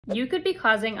You could be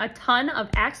causing a ton of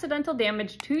accidental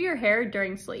damage to your hair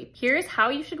during sleep. Here's how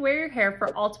you should wear your hair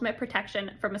for ultimate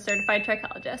protection from a certified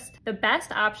trichologist. The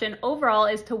best option overall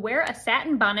is to wear a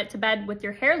satin bonnet to bed with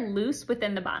your hair loose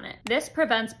within the bonnet. This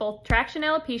prevents both traction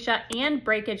alopecia and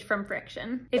breakage from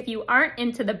friction. If you aren't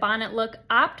into the bonnet look,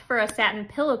 opt for a satin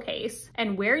pillowcase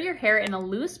and wear your hair in a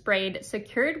loose braid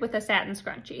secured with a satin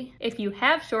scrunchie. If you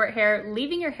have short hair,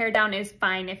 leaving your hair down is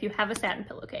fine if you have a satin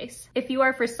pillowcase. If you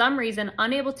are for some reason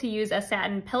unable to use a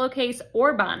satin pillowcase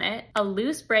or bonnet, a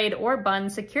loose braid or bun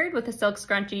secured with a silk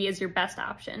scrunchie is your best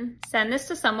option. Send this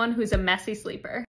to someone who's a messy sleeper.